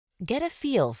Get a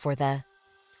feel for the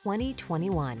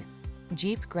 2021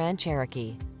 Jeep Grand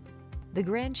Cherokee. The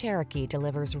Grand Cherokee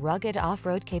delivers rugged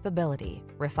off-road capability,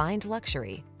 refined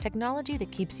luxury, technology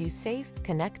that keeps you safe,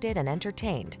 connected, and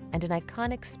entertained, and an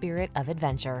iconic spirit of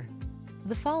adventure.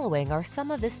 The following are some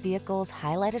of this vehicle's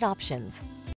highlighted options: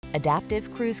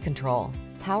 adaptive cruise control,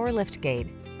 power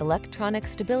liftgate, electronic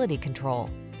stability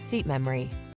control, seat memory,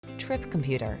 trip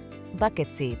computer,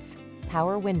 bucket seats,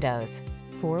 power windows,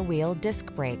 four-wheel disc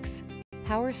brakes,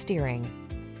 power steering.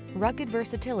 Rugged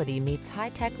versatility meets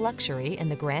high-tech luxury in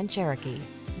the Grand Cherokee.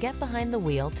 Get behind the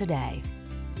wheel today.